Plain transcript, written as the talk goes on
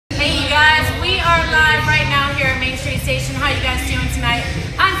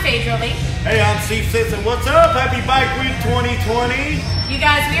Hey, Jolie. Hey, I'm Steve Sisson. What's up? Happy Bike Week 2020. You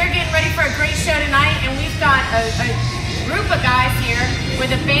guys, we are getting ready for a great show tonight, and we've got a group of guys here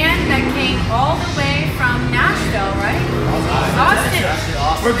with a band that came all the way from Nashville, right? Austin.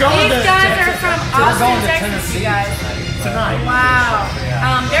 We're going These guys are from Austin, Texas, you guys. Tonight. Wow.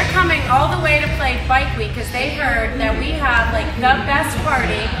 They're coming all the way to play Bike Week because they heard that we have like the best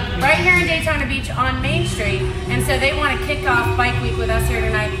party right here in Daytona Beach on Main Street, and so they want to kick off Bike Week with us here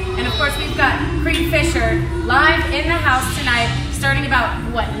tonight. And of course, we've got Creed Fisher live in the house tonight, starting about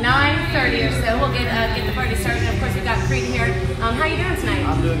what 9:30 or so. We'll get the party started. And of course, we've got Creed here. How you doing tonight?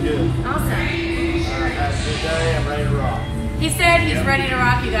 I'm doing good. Awesome. I had a good day. I'm ready to rock. He said he's ready to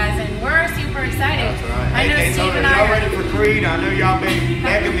rock, you guys, and we're super excited. That's right. I know Hey, Steve and y'all I ready for Creed? I know y'all been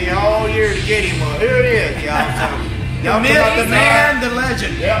begging me all year to get him. Well, here it is, y'all. So, y'all The come out man, the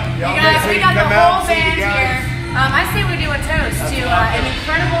legend. Yep. You guys, we got the whole band here. I say we do a toast to an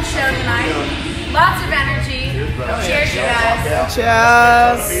incredible show tonight. Lots of energy. Cheers, you guys.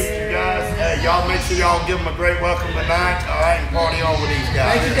 Cheers. You guys. Hey, y'all make sure y'all give them a great welcome tonight. All right, and party on with these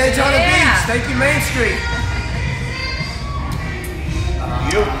guys. Thank you, Daytona Beach. Thank you, Main Street.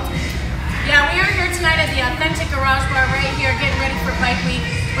 Yeah, we are here tonight at the Authentic Garage Bar right here, getting ready for Bike Week.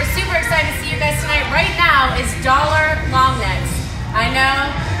 We're super excited to see you guys tonight. Right now is dollar long necks. I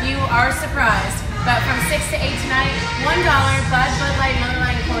know you are surprised, but from 6 to 8 tonight, $1 Bud Light, Miller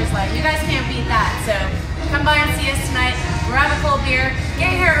Lite, and Coors Light. You guys can't beat that. So come by and see us tonight. Grab a cold beer.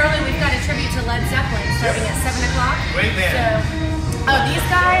 Get here early. We've got a tribute to Led Zeppelin starting at 7 o'clock. Great band. So, these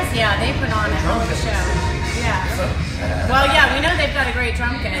guys, yeah, they put on a hell of a show. Yeah. Well, yeah, we know they've got a great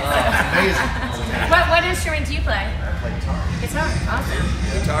drum kit. So. Amazing. What instrument do you play? I play guitar. Guitar. Awesome.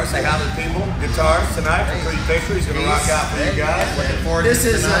 Guitars, say hi to the people. Guitars tonight from Creed Fisher. He's going to rock out for you guys. Looking forward This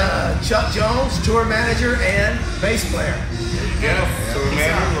to is Chuck Jones, tour manager and bass player. Yeah, so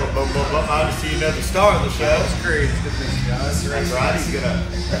remember, obviously another star of the show. That's great. It's good to meet you guys. That's right. He's gonna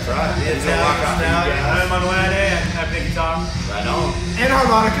rock out for you guys. I'm on the way today. I play guitar. Right on. And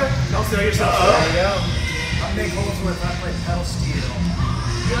harmonica. Don't sell yourself. There you go. I'm Nick Holdsworth. I play pedal steel.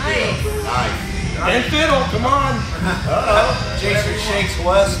 Nice. Nice. And fiddle. Come on. Jason Shakes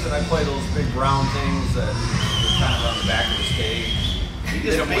West, and I play those big round things that kind of on the back of the stage. He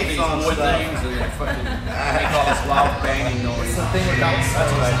Hit just 'em with beats these on wood stuff. things, and they fucking make all this loud banging noise. That's what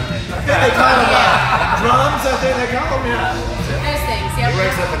I do. Yeah. They call them drums. I think they call them. Yeah. Those things. He Yeah.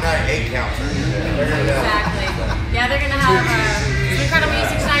 wakes up at night, 8 counts. Exactly. Yeah, they're gonna have some incredible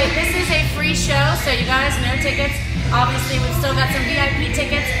music tonight. This is a free show, so you guys, no tickets. Obviously, we've still got some VIP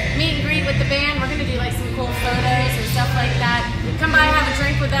tickets. Meet and greet with the band. We're gonna do like some cool photos and stuff like that. Come by, have a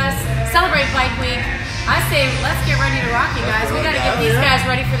drink with us, celebrate Bike Week. I say, let's get ready to rock, you guys. We gotta get these guys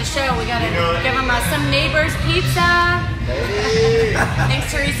ready for the show. We gotta give them some Neighbors pizza.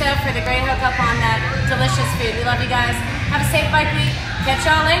 Thanks, Teresa, for the great hookup on that delicious food. We love you guys. Have a safe Bike Week. Catch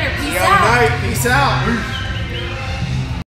y'all later. Peace out. Peace out.